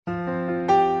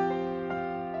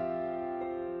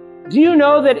Do you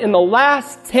know that in the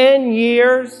last 10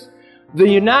 years, the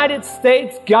United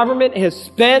States government has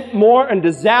spent more on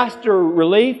disaster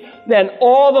relief than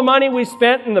all the money we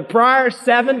spent in the prior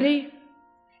 70?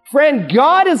 Friend,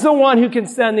 God is the one who can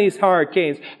send these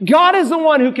hurricanes. God is the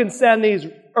one who can send these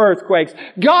earthquakes.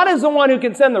 God is the one who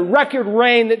can send the record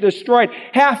rain that destroyed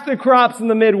half the crops in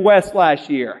the Midwest last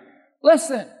year.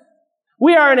 Listen,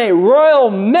 we are in a royal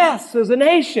mess as a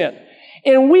nation,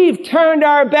 and we've turned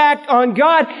our back on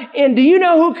God. And do you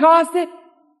know who caused it?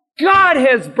 God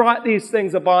has brought these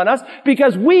things upon us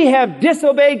because we have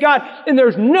disobeyed God, and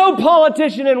there's no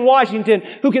politician in Washington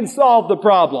who can solve the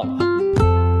problem.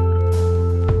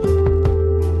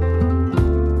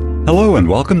 Hello and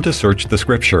welcome to Search the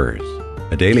Scriptures,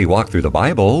 a daily walk through the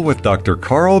Bible with Dr.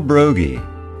 Carl Broggi,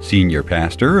 Senior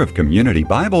Pastor of Community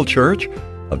Bible Church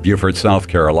of Beaufort, South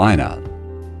Carolina.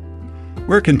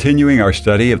 We're continuing our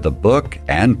study of the book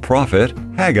and prophet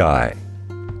Haggai.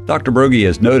 Dr. Broggi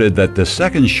has noted that the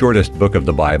second shortest book of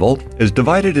the Bible is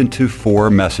divided into 4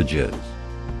 messages.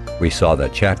 We saw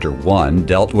that chapter 1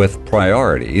 dealt with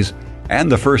priorities,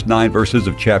 and the first 9 verses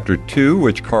of chapter 2,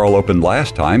 which Carl opened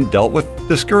last time, dealt with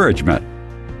discouragement.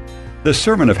 The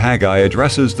Sermon of Haggai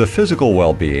addresses the physical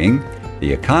well-being,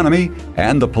 the economy,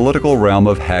 and the political realm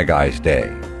of Haggai's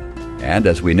day. And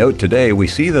as we note today, we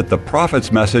see that the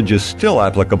prophet's message is still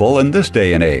applicable in this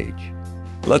day and age.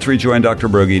 Let's rejoin Dr.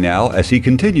 Broggi now as he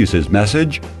continues his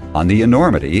message on the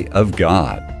enormity of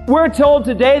God. We're told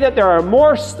today that there are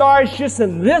more stars just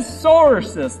in this solar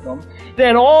system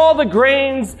than all the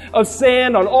grains of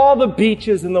sand on all the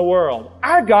beaches in the world.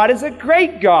 Our God is a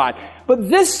great God. But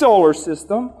this solar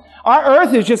system, our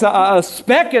Earth is just a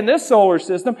speck in this solar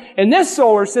system, and this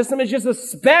solar system is just a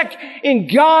speck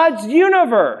in God's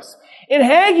universe. And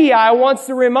Haggai wants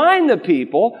to remind the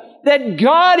people that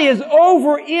God is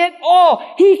over it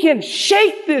all. He can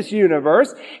shake this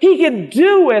universe. He can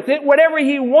do with it whatever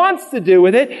He wants to do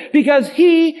with it because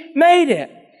He made it.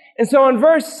 And so in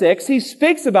verse 6, he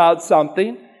speaks about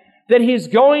something that He's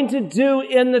going to do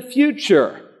in the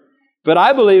future. But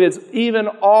I believe it's even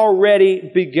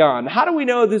already begun. How do we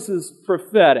know this is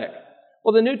prophetic?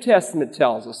 Well, the New Testament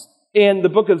tells us, and the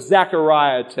book of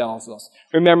Zechariah tells us.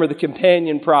 Remember the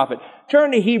companion prophet.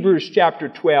 Turn to Hebrews chapter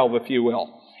 12, if you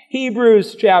will.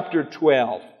 Hebrews chapter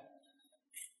 12.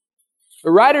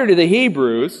 The writer to the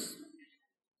Hebrews,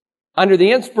 under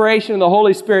the inspiration of the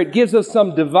Holy Spirit, gives us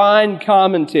some divine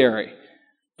commentary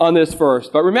on this verse.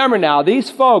 But remember now, these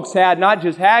folks had not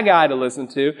just Haggai to listen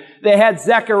to, they had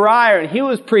Zechariah, and he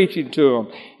was preaching to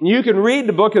them. And you can read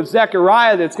the book of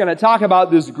Zechariah that's going to talk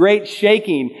about this great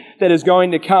shaking that is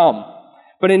going to come.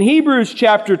 But in Hebrews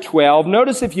chapter 12,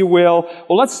 notice if you will,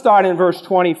 let's start in verse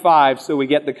 25 so we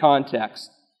get the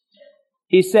context.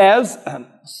 He says,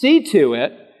 "See to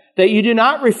it that you do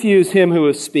not refuse him who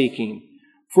is speaking.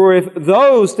 For if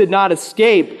those did not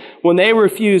escape when they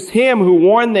refused him who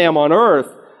warned them on earth,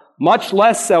 much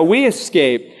less shall we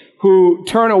escape who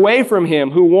turn away from him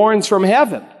who warns from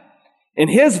heaven. And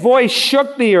his voice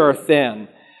shook the earth then.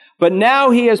 But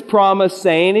now he has promised,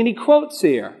 saying," and he quotes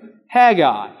here,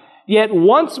 Haggai, "Yet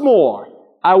once more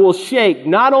I will shake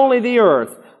not only the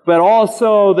earth, but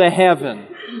also the heaven."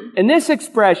 And this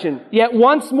expression, "yet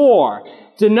once more,"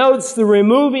 denotes the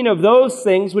removing of those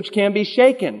things which can be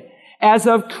shaken, as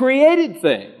of created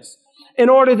things, in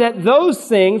order that those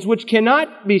things which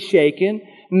cannot be shaken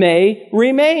may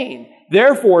remain.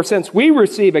 Therefore, since we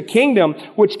receive a kingdom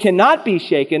which cannot be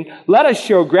shaken, let us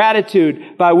show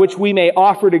gratitude by which we may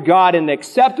offer to God an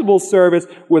acceptable service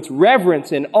with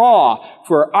reverence and awe,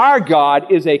 for our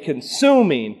God is a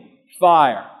consuming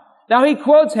fire. Now, he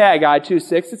quotes Haggai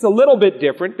 2:6. It's a little bit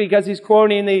different because he's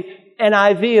quoting the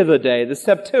NIV of the day, the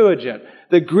Septuagint,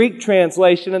 the Greek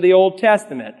translation of the Old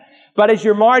Testament. But as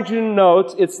your margin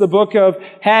notes, it's the book of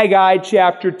Haggai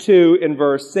chapter 2 and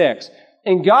verse 6.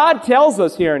 And God tells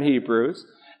us here in Hebrews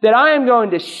that I am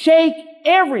going to shake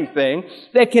everything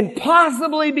that can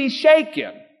possibly be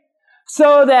shaken,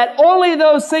 so that only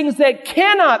those things that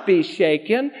cannot be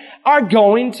shaken are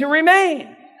going to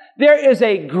remain. There is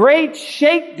a great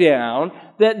shakedown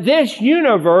that this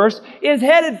universe is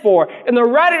headed for. And the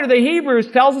writer of the Hebrews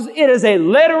tells us it is a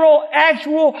literal,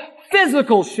 actual,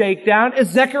 physical shakedown, as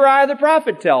Zechariah the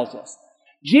prophet tells us.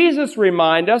 Jesus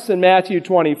reminds us in Matthew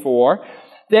 24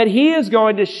 that He is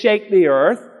going to shake the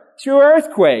earth through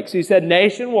earthquakes. He said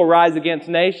nation will rise against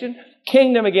nation,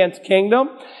 kingdom against kingdom.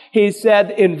 He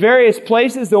said in various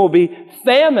places there will be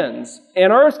famines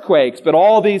and earthquakes, but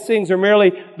all these things are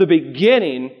merely the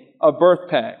beginning of birth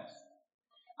pangs.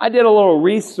 I did a little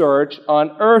research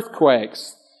on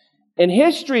earthquakes. And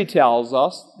history tells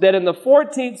us that in the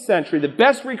 14th century, the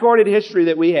best recorded history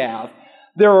that we have,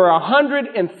 there were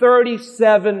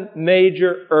 137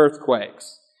 major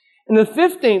earthquakes. In the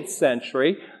 15th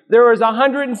century, there was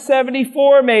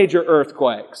 174 major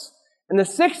earthquakes. In the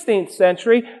 16th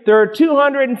century, there are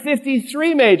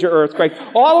 253 major earthquakes.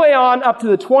 All the way on up to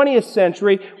the 20th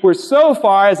century, where so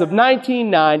far as of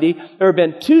 1990, there have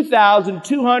been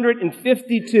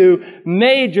 2,252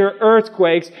 major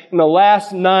earthquakes in the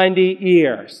last 90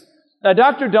 years. Now,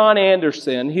 Dr. Don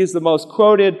Anderson, he's the most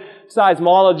quoted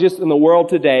seismologist in the world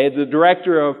today, the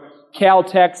director of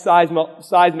Caltech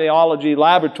Seismology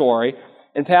Laboratory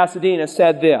in Pasadena,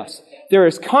 said this: "There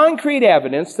is concrete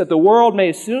evidence that the world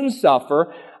may soon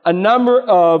suffer a number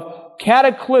of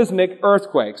cataclysmic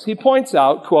earthquakes." He points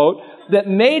out, quote, that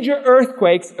major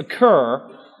earthquakes occur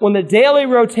when the daily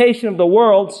rotation of the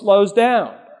world slows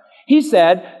down. He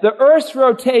said, the Earth's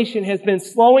rotation has been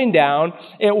slowing down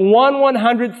at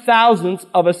 1/100,000th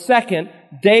of a second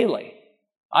daily.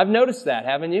 I've noticed that,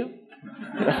 haven't you?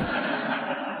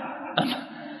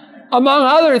 Among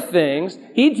other things,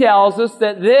 he tells us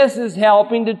that this is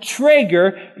helping to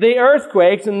trigger the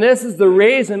earthquakes, and this is the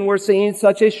reason we're seeing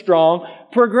such a strong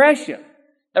progression.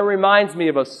 That reminds me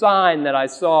of a sign that I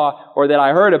saw, or that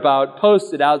I heard about,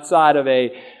 posted outside of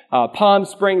a Palm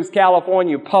Springs,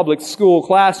 California public school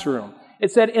classroom.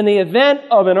 It said, in the event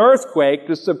of an earthquake,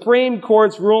 the Supreme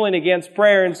Court's ruling against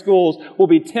prayer in schools will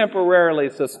be temporarily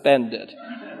suspended.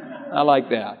 I like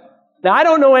that. Now, I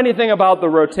don't know anything about the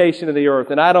rotation of the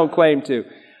earth, and I don't claim to.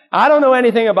 I don't know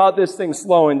anything about this thing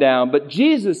slowing down, but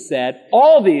Jesus said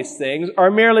all these things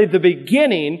are merely the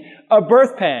beginning of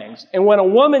birth pangs. And when a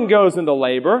woman goes into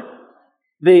labor,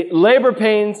 the labor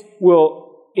pains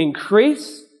will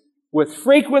increase with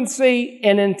frequency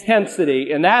and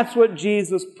intensity, and that's what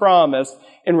Jesus promised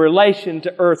in relation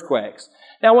to earthquakes.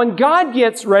 Now, when God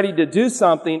gets ready to do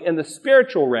something in the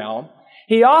spiritual realm,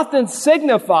 He often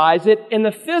signifies it in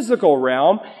the physical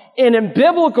realm, and in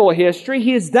biblical history,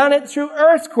 He has done it through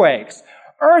earthquakes.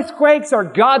 Earthquakes are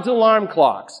God's alarm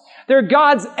clocks. They're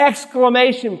God's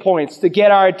exclamation points to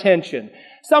get our attention.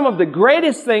 Some of the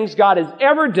greatest things God has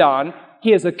ever done,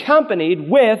 He has accompanied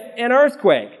with an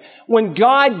earthquake. When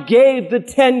God gave the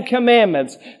 10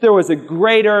 Commandments, there was a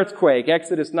great earthquake,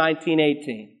 Exodus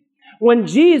 19:18. When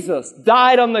Jesus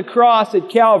died on the cross at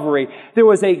Calvary, there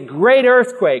was a great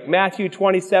earthquake, Matthew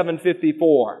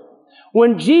 27:54.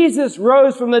 When Jesus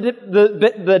rose from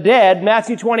the dead,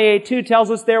 Matthew 28:2 tells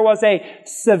us there was a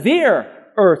severe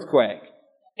earthquake.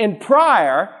 And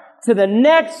prior to the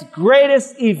next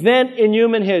greatest event in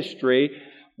human history,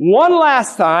 one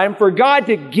last time, for God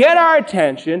to get our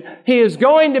attention, He is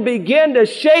going to begin to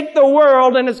shake the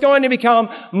world, and it's going to become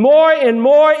more and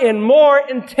more and more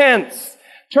intense.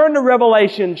 Turn to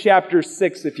Revelation chapter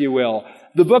 6, if you will.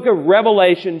 The book of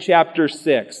Revelation chapter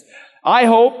 6. I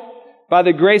hope, by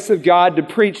the grace of God, to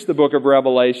preach the book of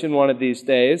Revelation one of these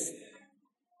days.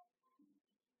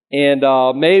 And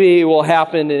maybe it will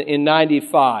happen in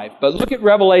 95. But look at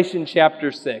Revelation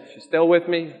chapter 6. You still with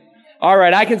me? All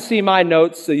right, I can see my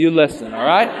notes, so you listen, all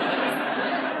right?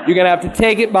 You're going to have to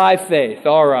take it by faith.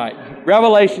 All right.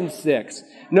 Revelation 6.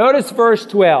 Notice verse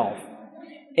 12.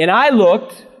 And I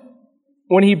looked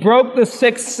when He broke the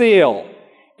sixth seal,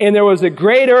 and there was a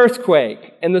great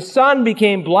earthquake, and the sun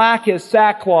became black as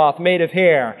sackcloth made of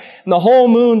hair, and the whole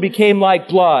moon became like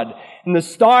blood, and the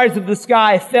stars of the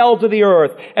sky fell to the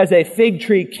earth as a fig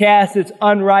tree casts its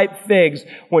unripe figs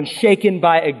when shaken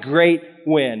by a great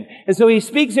wind. And so he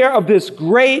speaks here of this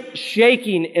great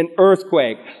shaking and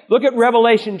earthquake. Look at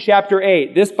Revelation chapter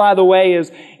 8. This, by the way,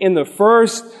 is in the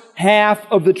first half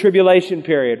of the tribulation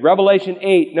period. Revelation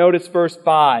 8, notice verse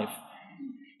 5.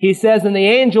 He says, and the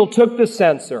angel took the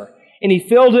censer, and he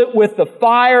filled it with the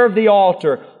fire of the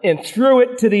altar, and threw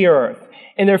it to the earth.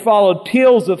 And there followed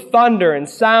peals of thunder, and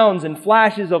sounds, and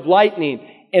flashes of lightning,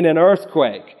 and an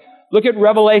earthquake. Look at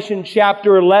Revelation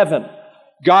chapter 11.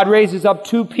 God raises up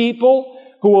two people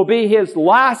who will be His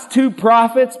last two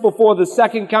prophets before the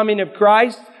second coming of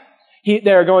Christ.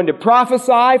 They're going to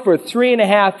prophesy for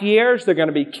 3.5 years. They're going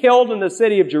to be killed in the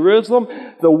city of Jerusalem.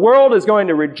 The world is going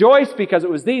to rejoice because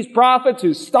it was these prophets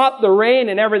who stopped the rain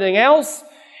and everything else.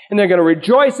 And they're going to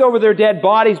rejoice over their dead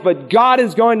bodies, but God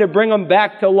is going to bring them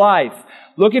back to life.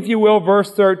 Look, if you will,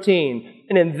 verse 13.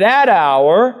 And in that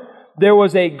hour, there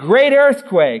was a great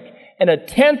earthquake, and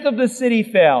 1/10 of the city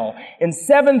fell, and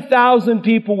 7,000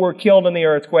 people were killed in the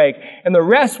earthquake, and the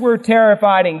rest were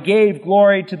terrified and gave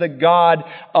glory to the God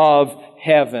of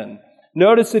heaven.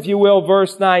 Notice, if you will,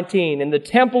 verse 19. And the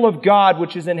temple of God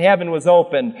which is in heaven was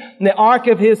opened, and the ark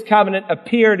of His covenant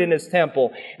appeared in His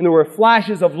temple, and there were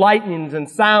flashes of lightnings and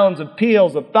sounds of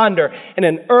peals of thunder, and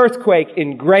an earthquake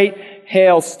and great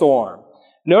hailstorm.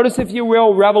 Notice, if you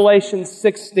will, Revelation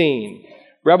 16.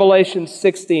 Revelation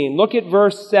 16. Look at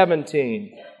verse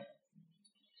 17.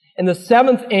 And the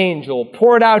seventh angel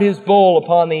poured out his bowl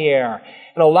upon the air,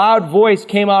 and a loud voice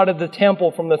came out of the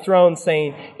temple from the throne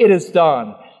saying, "It is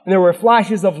done." And there were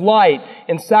flashes of light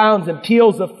and sounds and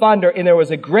peals of thunder, and there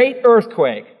was a great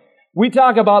earthquake. We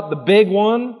talk about the big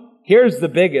one. Here's the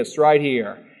biggest right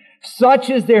here. Such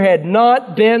as there had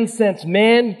not been since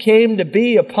man came to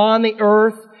be upon the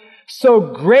earth. So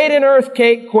great an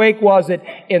earthquake was it,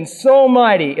 and so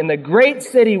mighty, and the great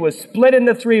city was split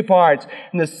into three parts,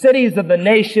 and the cities of the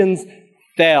nations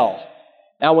fell.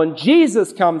 Now when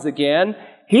Jesus comes again,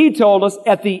 He told us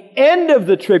at the end of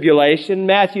the tribulation,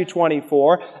 Matthew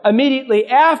 24, immediately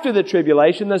after the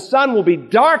tribulation, the sun will be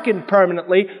darkened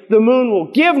permanently, the moon will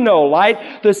give no light,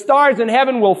 the stars in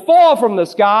heaven will fall from the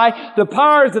sky, the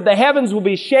powers of the heavens will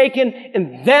be shaken,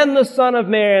 and then the Son of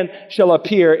Man shall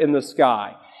appear in the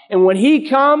sky. And when He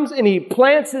comes and He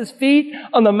plants His feet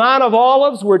on the Mount of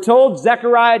Olives, we're told,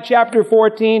 Zechariah chapter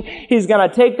 14, He's going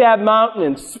to take that mountain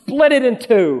and split it in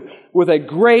two with a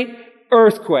great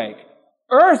earthquake.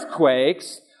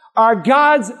 Earthquakes are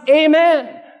God's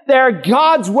amen. They're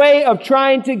God's way of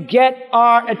trying to get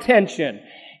our attention.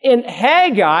 In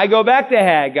Haggai, go back to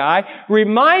Haggai,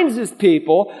 reminds His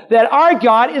people that our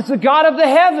God is the God of the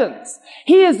heavens.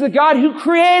 He is the God who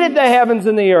created the heavens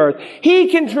and the earth. He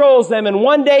controls them, and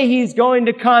one day He's going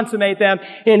to consummate them.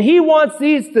 And He wants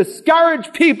these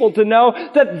discouraged people to know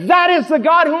that that is the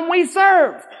God whom we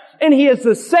serve. And He is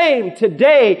the same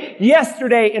today,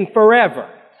 yesterday, and forever.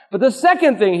 But the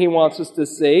second thing He wants us to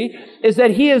see is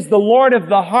that He is the Lord of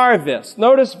the harvest.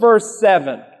 Notice verse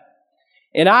 7.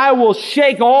 And I will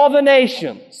shake all the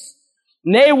nations,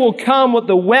 and they will come with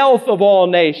the wealth of all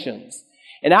nations.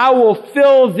 And I will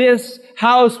fill this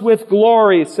house with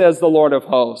glory, says the Lord of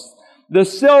hosts. The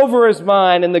silver is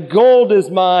mine, and the gold is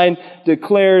mine,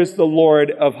 declares the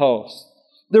Lord of hosts.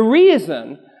 The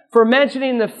reason for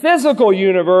mentioning the physical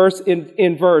universe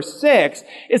in verse 6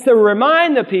 is to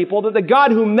remind the people that the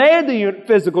God who made the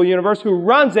physical universe, who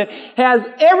runs it, has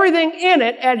everything in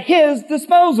it at His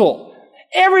disposal.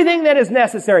 Everything that is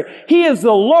necessary. He is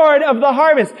the Lord of the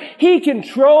harvest. He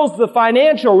controls the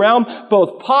financial realm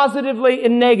both positively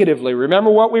and negatively.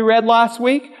 Remember what we read last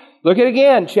week? Look at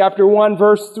again, chapter 1,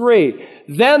 verse 3.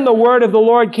 Then the word of the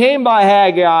Lord came by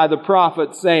Haggai the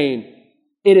prophet, saying,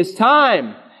 "It is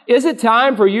time. Is it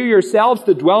time for you yourselves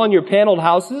to dwell in your paneled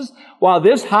houses while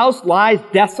this house lies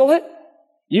desolate?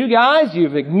 You guys,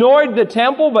 you've ignored the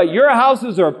temple, but your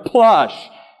houses are plush.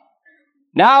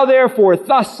 Now therefore,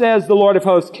 thus says the Lord of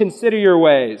hosts, consider your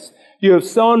ways. You have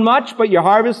sown much, but you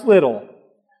harvest little.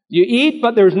 You eat,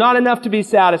 but there's not enough to be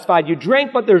satisfied. You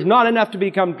drink, but there's not enough to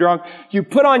become drunk. You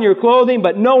put on your clothing,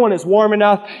 but no one is warm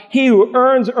enough. He who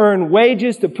earns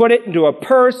wages to put it into a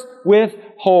purse with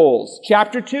holes."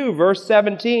 Chapter 2, verse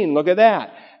 17. Look at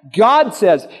that. God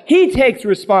says He takes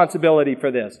responsibility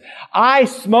for this. "I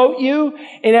smote you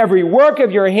in every work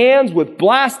of your hands with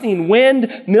blasting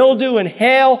wind, mildew, and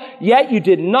hail, yet you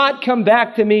did not come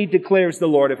back to me, declares the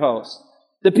Lord of hosts."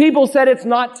 The people said it's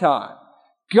not time.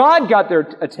 God got their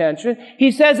attention.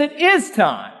 He says it is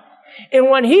time.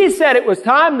 And when He said it was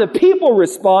time, the people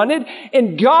responded,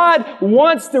 and God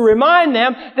wants to remind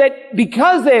them that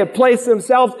because they have placed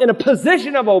themselves in a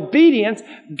position of obedience,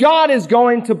 God is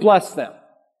going to bless them.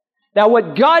 Now,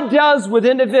 what God does with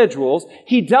individuals,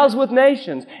 He does with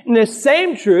nations. And the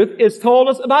same truth is told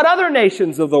us about other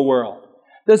nations of the world.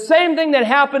 The same thing that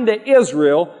happened to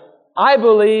Israel, I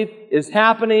believe, is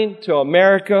happening to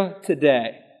America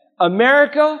today.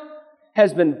 America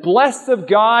has been blessed of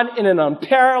God in an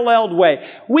unparalleled way.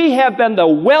 We have been the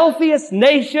wealthiest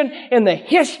nation in the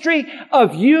history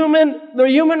of the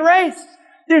human race.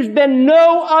 There's been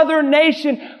no other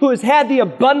nation who has had the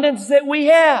abundance that we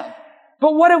have.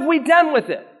 But what have we done with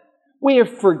it? We have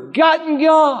forgotten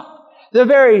God. The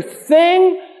very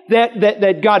thing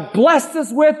that God blessed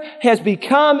us with has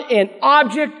become an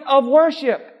object of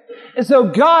worship. And so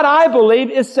God, I believe,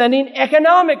 is sending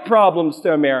economic problems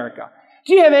to America.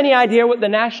 Do you have any idea what the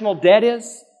national debt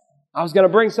is? I was going to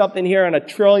bring something here on $1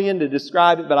 trillion to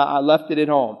describe it, but I left it at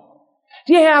home.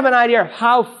 Do you have an idea of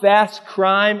how fast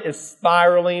crime is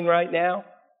spiraling right now?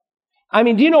 I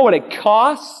mean, do you know what it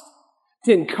costs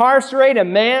to incarcerate a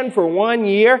man for 1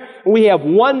 year? We have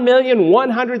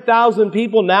 1,100,000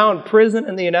 people now in prison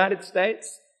in the United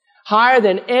States, higher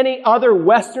than any other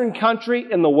Western country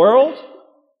in the world.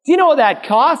 Do you know what that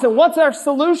costs? And what's our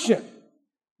solution?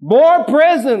 More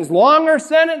prisons, longer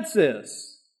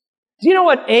sentences. Do you know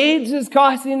what AIDS is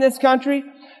costing this country?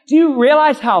 Do you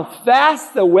realize how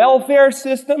fast the welfare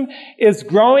system is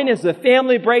growing as the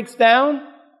family breaks down?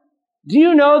 Do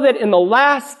you know that in the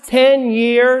last 10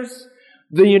 years,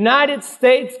 the United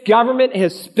States government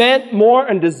has spent more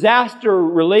on disaster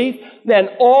relief than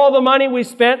all the money we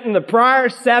spent in the prior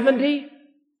 70?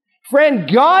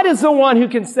 Friend, God is the one who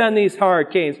can send these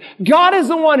hurricanes. God is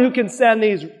the one who can send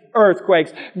these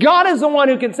earthquakes. God is the one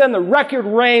who can send the record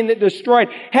rain that destroyed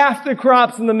half the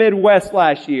crops in the Midwest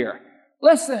last year.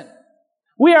 Listen,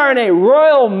 we are in a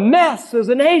royal mess as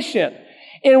a nation,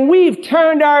 and we've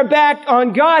turned our back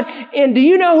on God. And do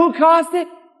you know who caused it?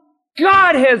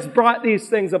 God has brought these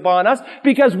things upon us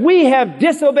because we have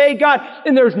disobeyed God,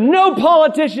 and there's no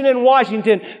politician in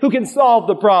Washington who can solve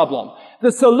the problem.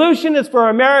 The solution is for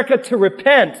America to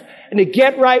repent and to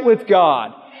get right with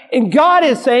God. And God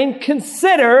is saying,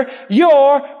 consider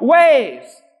your ways.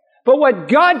 But what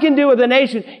God can do with a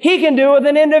nation, He can do with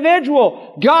an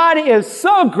individual. God is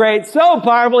so great, so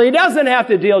powerful, He doesn't have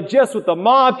to deal just with the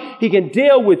mob. He can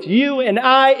deal with you and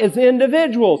I as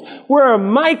individuals. We're a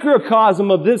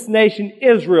microcosm of this nation,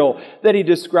 Israel, that He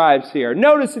describes here.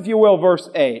 Notice, if you will, verse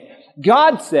 8.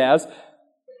 God says,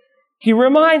 He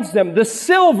reminds them, the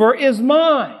silver is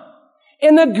mine,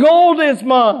 and the gold is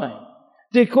mine,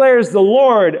 declares the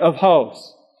Lord of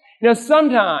hosts. You know,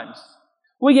 sometimes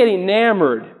we get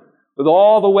enamored with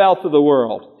all the wealth of the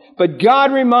world. But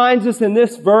God reminds us in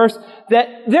this verse that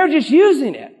they're just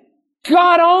using it.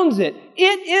 God owns it.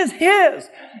 It is His.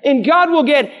 And God will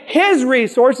get His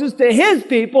resources to His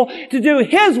people to do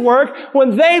His work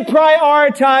when they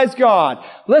prioritize God.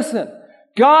 Listen,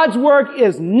 God's work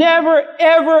is never,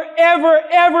 ever, ever,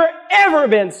 ever, ever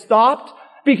been stopped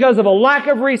because of a lack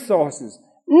of resources.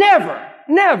 Never,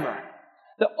 never.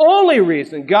 The only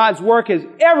reason God's work has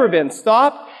ever been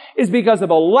stopped is because of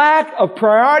a lack of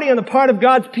priority on the part of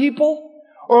God's people,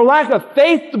 or a lack of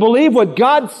faith to believe what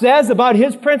God says about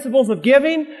His principles of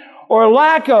giving, or a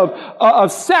lack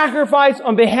of sacrifice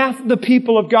on behalf of the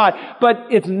people of God. But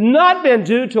it's not been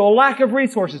due to a lack of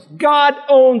resources. God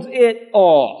owns it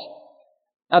all.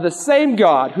 Now, the same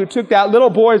God who took that little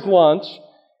boy's lunch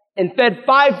and fed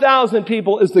 5,000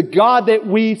 people is the God that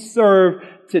we serve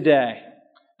today.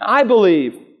 Now, I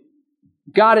believe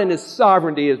God in His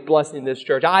sovereignty is blessing this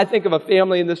church. I think of a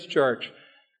family in this church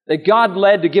that God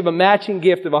led to give a matching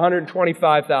gift of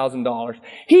 $125,000.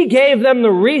 He gave them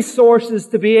the resources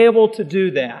to be able to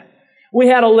do that. We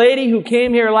had a lady who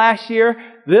came here last year,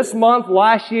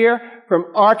 from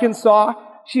Arkansas.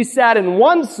 She sat in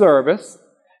one service.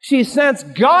 She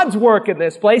sensed God's work in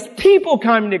this place, people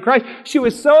coming to Christ. She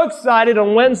was so excited.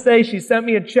 On Wednesday, she sent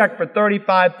me a check for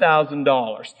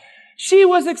 $35,000. She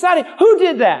was excited. Who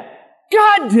did that?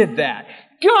 God did that.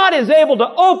 God is able to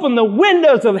open the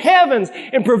windows of heavens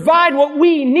and provide what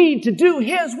we need to do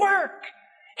His work.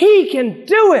 He can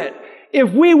do it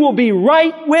if we will be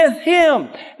right with Him.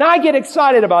 Now, I get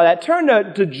excited about that. Turn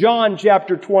to John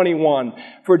chapter 21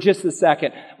 for just a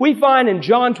second. We find in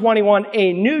John 21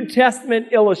 a New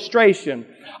Testament illustration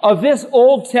of this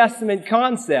Old Testament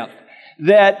concept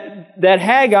that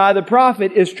Haggai the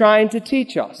prophet is trying to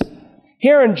teach us.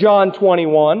 Here in John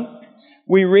 21,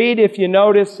 we read, if you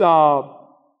notice, go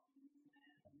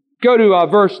to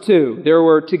verse 2. There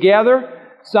were together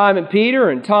Simon Peter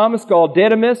and Thomas called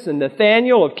Didymus and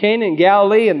Nathanael of Cana in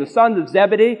Galilee and the sons of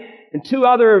Zebedee and two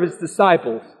other of his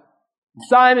disciples.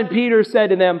 Simon Peter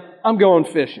said to them, I'm going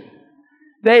fishing.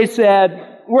 They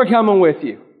said, we're coming with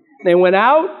you. They went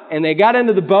out and they got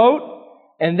into the boat,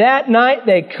 and that night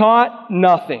they caught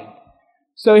nothing.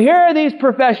 So here are these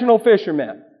professional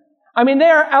fishermen. I mean,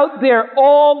 they're out there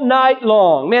all night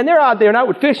long. Man, they're out there not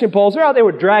with fishing poles, they're out there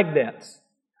with drag nets.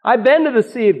 I've been to the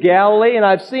Sea of Galilee, and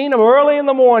I've seen them early in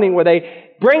the morning where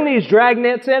they bring these drag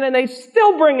nets in, and they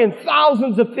still bring in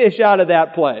thousands of fish out of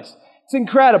that place. It's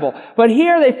incredible. But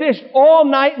here they fished all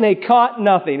night, and they caught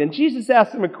nothing. And Jesus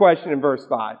asked them a question in verse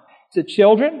 5. He said,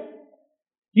 children,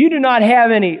 you do not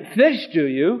have any fish, do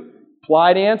you?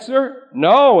 Implied answer,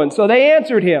 no. And so they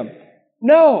answered him,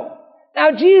 no.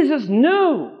 Now Jesus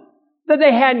knew that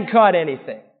they hadn't caught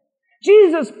anything.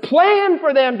 Jesus planned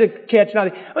for them to catch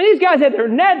nothing. I mean, these guys had their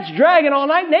nets dragging all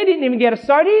night, and they didn't even get a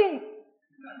sardine.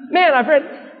 Man, my friend,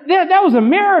 that was a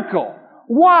miracle.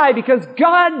 Why? Because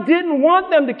God didn't want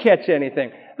them to catch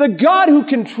anything. The God who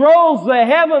controls the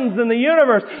heavens and the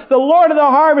universe, the Lord of the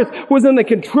harvest, was in the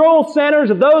control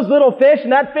centers of those little fish,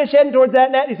 and that fish heading towards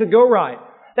that net, He said, go right.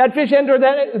 That fish heading towards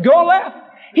that net, go left.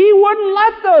 He wouldn't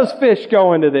let those fish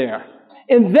go into there.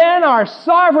 And then our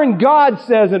sovereign God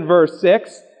says in verse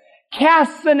 6,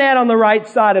 cast the net on the right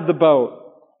side of the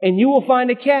boat, and you will find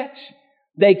a catch.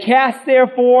 They cast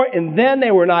therefore, and then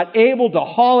they were not able to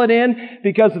haul it in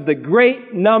because of the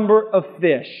great number of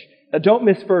fish. Now don't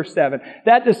miss verse 7.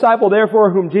 That disciple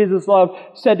therefore whom Jesus loved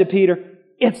said to Peter,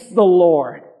 It's the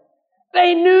Lord.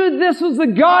 They knew this was the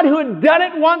God who had done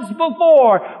it once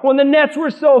before when the nets were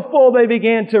so full they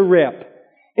began to rip.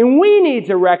 And we need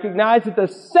to recognize that the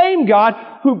same God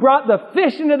who brought the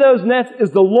fish into those nets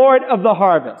is the Lord of the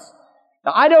harvest.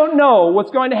 Now, I don't know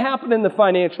what's going to happen in the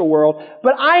financial world,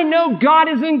 but I know God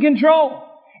is in control.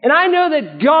 And I know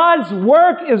that God's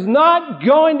work is not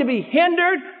going to be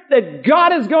hindered, that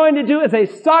God is going to do as a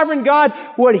sovereign God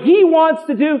what He wants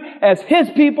to do as His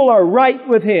people are right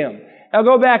with Him. Now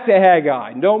go back to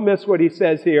Haggai, and don't miss what he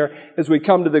says here as we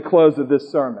come to the close of this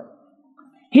sermon.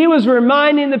 He was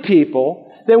reminding the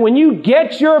people that when you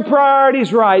get your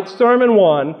priorities right, sermon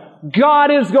 1,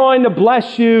 God is going to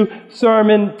bless you,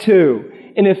 sermon 2.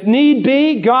 And if need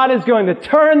be, God is going to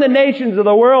turn the nations of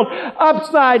the world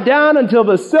upside down until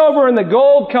the silver and the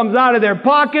gold comes out of their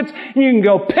pockets and you can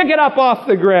go pick it up off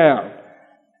the ground.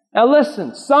 Now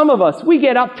listen, some of us, we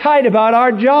get uptight about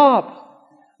our jobs.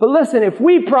 But listen, if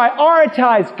we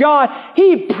prioritize God,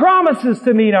 He promises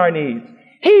to meet our needs.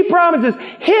 He promises.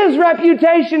 His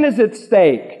reputation is at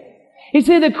stake. You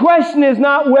see, the question is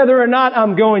not whether or not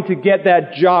I'm going to get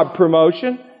that job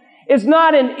promotion. It's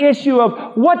not an issue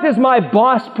of what does my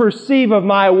boss perceive of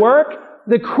my work.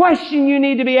 The question you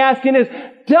need to be asking is,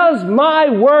 does my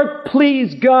work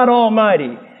please God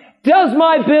Almighty? Does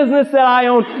my business that I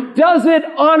own, does it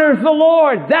honor the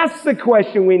Lord? That's the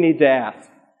question we need to ask.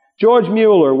 George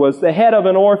Mueller was the head of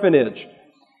an orphanage.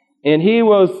 And he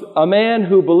was a man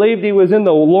who believed he was in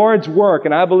the Lord's work,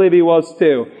 and I believe he was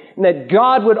too, and that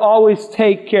God would always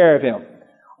take care of him.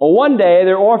 Well, one day,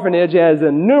 their orphanage, as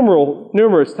in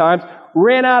numerous times,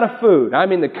 ran out of food. I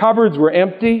mean, the cupboards were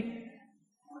empty.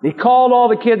 He called all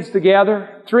the kids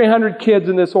together, 300 kids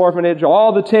in this orphanage.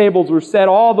 All the tables were set,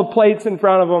 all the plates in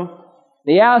front of them.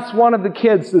 And he asked one of the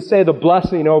kids to say the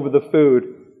blessing over the food.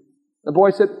 The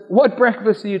boy said, "What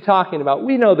breakfast are you talking about?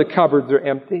 We know the cupboards are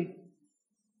empty."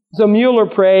 So Mueller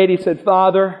prayed. He said,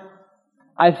 "Father,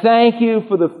 I thank you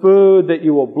for the food that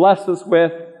you will bless us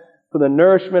with for the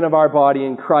nourishment of our body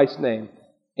in Christ's name.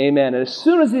 Amen." And as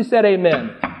soon as he said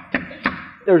amen,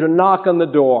 there's a knock on the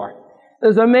door.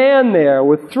 There's a man there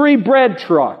with 3 bread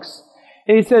trucks.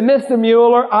 And he said, "Mr.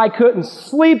 Mueller, I couldn't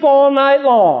sleep all night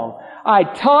long. I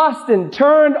tossed and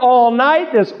turned all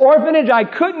night. This orphanage, I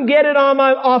couldn't get it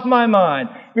off my mind."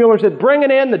 Mueller said, "Bring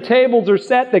it in. The tables are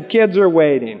set. The kids are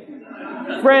waiting."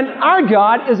 Friend, our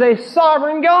God is a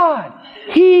sovereign God.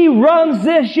 He runs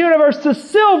this universe. The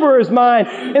silver is mine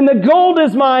and the gold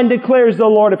is mine, declares the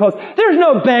Lord of hosts. There's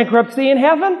no bankruptcy in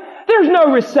heaven. There's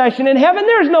no recession in heaven.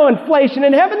 There's no inflation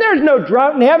in heaven. There's no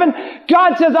drought in heaven.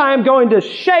 God says, "I am going to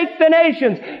shake the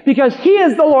nations," because He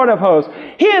is the Lord of hosts.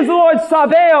 He is the Lord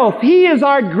Sabaoth. He is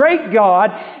our great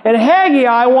God. And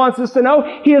Haggai wants us to know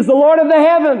He is the Lord of the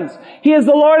heavens. He is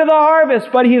the Lord of the harvest,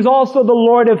 but He is also the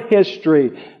Lord of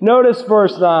history. Notice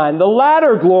verse 9. "The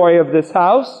latter glory of this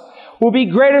house will be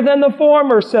greater than the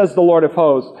former, says the Lord of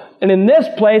hosts. And in this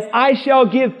place I shall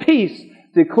give peace,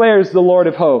 declares the Lord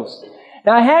of hosts."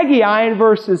 Now Haggai in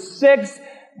verses 6,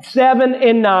 7,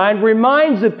 and 9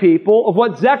 reminds the people of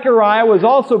what Zechariah was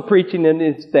also preaching in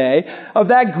his day, of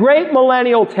that great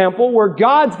millennial temple where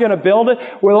God's going to build it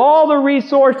with all the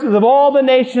resources of all the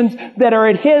nations that are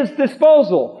at His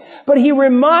disposal. But he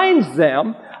reminds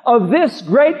them of this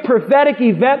great prophetic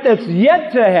event that's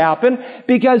yet to happen,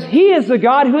 because He is the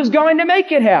God who's going to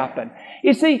make it happen.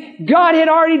 You see, God had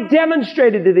already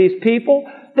demonstrated to these people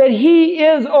that He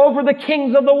is over the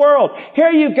kings of the world.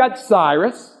 Here you've got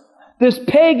Cyrus, this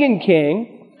pagan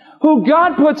king, who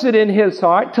God puts it in his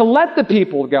heart to let the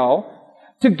people go,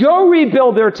 to go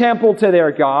rebuild their temple to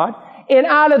their God. And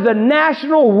out of the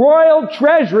national royal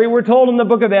treasury, we're told in the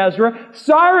book of Ezra,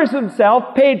 Cyrus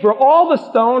himself paid for all the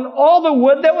stone, all the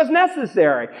wood that was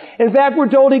necessary. In fact, we're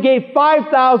told he gave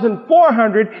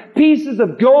 5,400 pieces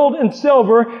of gold and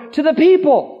silver to the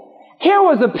people. Here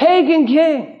was a pagan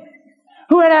king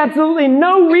who had absolutely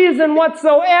no reason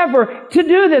whatsoever to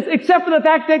do this, except for the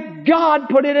fact that God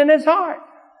put it in his heart.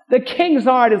 The king's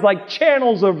heart is like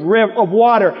channels of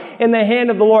water in the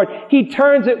hand of the Lord. He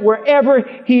turns it wherever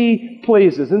He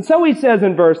pleases. And so he says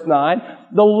in verse 9,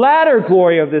 "The latter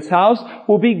glory of this house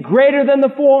will be greater than the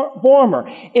former.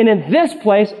 And in this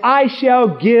place I shall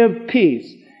give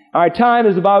peace." Our time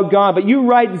is about gone, but you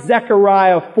write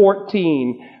Zechariah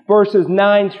 14, verses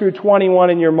 9 through 21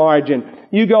 in your margin.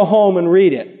 You go home and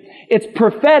read it. It's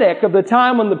prophetic of the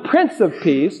time when the Prince of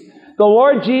Peace, the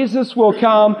Lord Jesus, will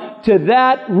come to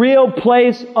that real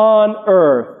place on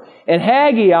earth. And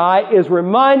Haggai is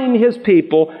reminding his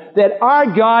people that our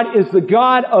God is the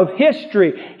God of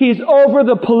history. He's over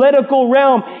the political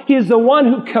realm. He's the one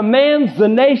who commands the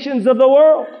nations of the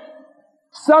world.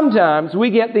 Sometimes we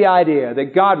get the idea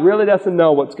that God really doesn't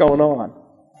know what's going on.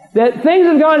 That things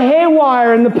have gone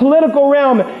haywire in the political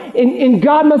realm, and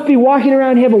God must be walking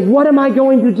around heaven. What am I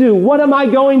going to do? What am I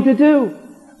going to do?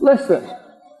 Listen,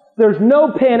 there's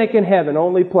no panic in heaven,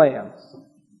 only plans.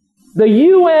 The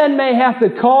UN may have to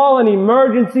call an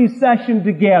emergency session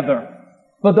together,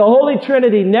 but the Holy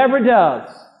Trinity never does.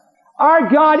 Our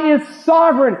God is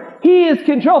sovereign. He is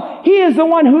control. He is the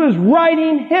one who is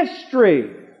writing history.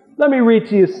 Let me read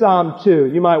to you Psalm 2.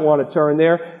 You might want to turn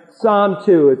there. Psalm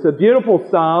 2. It's a beautiful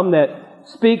psalm that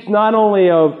speaks not only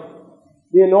of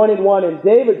the Anointed One in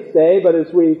David's day, but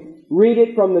as we read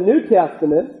it from the New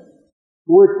Testament,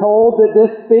 we're told that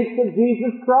this speaks of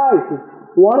Jesus Christ.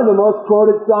 It's one of the most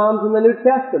quoted psalms in the New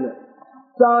Testament.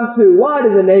 Psalm 2. Why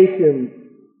are the nations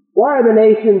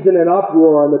in an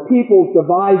uproar and the peoples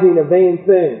devising a vain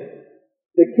thing?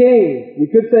 The kings, you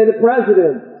could say the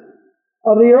presidents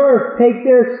of the earth, take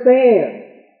their stand.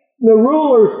 The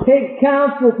rulers take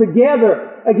counsel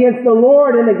together against the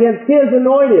Lord and against His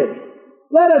anointed.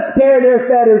 Let us tear their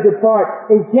fetters apart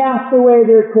and cast away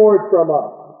their cords from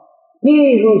us.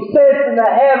 He who sits in the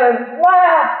heavens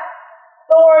laughs.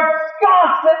 The Lord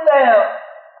scoffs at them.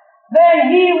 Then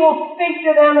He will speak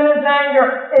to them in His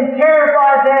anger and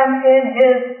terrify them in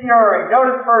His fury.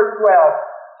 Notice verse 12.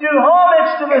 Do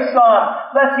homage to the Son,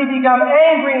 lest He become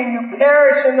angry and you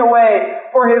perish in the way,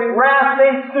 for His wrath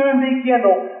may soon be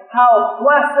kindled. How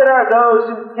blessed are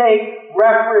those who take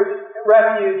refuge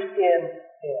in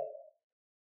Him.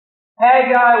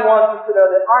 Haggai wants us to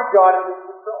know that our God is in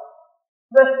control.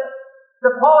 Listen,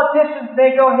 the politicians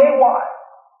may go haywire.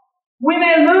 We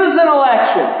may lose an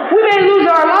election. We may lose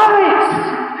our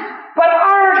lives. But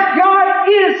our God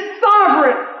is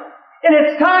sovereign. And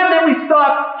it's time that we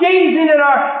stop gazing at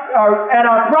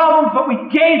our problems, but we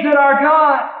gaze at our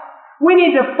God. We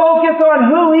need to focus on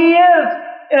who He is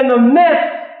in the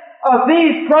midst of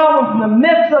these problems, in the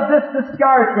midst of this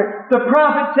discouragement. The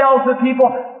prophet tells the people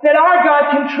that our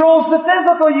God controls the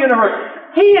physical universe.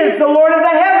 He is the Lord of the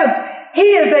heavens.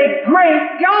 He is a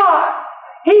great God.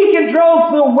 He controls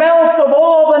the wealth of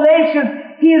all the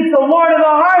nations. He is the Lord of the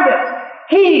harvest.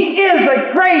 He is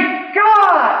a great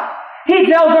God. He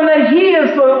tells them that He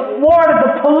is the Lord of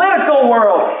the political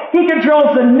world. He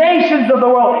controls the nations of the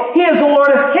world. He is the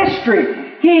Lord of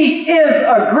history. He is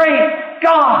a great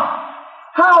God.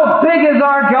 How big is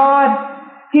our God?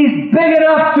 He's big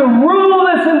enough to rule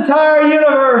this entire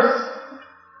universe,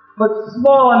 but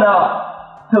small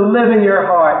enough to live in your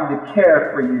heart and to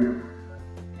care for you.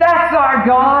 That's our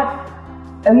God,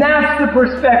 and that's the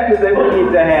perspective that we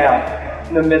need to have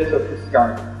in the midst of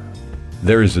discouragement.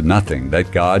 There is nothing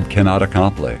that God cannot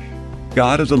accomplish.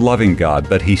 God is a loving God,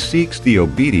 but He seeks the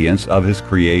obedience of His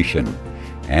creation,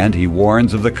 and He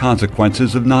warns of the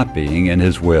consequences of not being in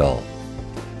His will.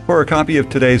 For a copy of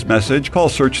today's message, call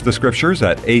Search the Scriptures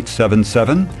at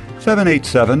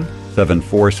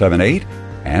 877-787-7478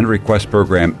 and request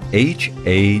program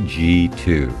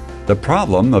HAG2, The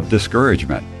Problem of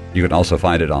Discouragement. You can also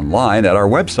find it online at our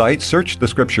website,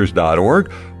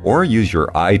 searchthescriptures.org, or use your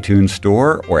iTunes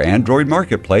Store or Android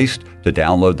Marketplace to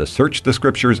download the Search the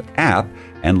Scriptures app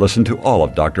and listen to all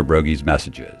of Dr. Broggi's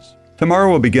messages.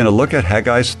 Tomorrow we'll begin a look at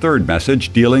Haggai's third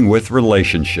message dealing with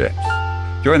relationships.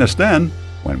 Join us then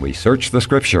when we search the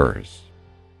Scriptures.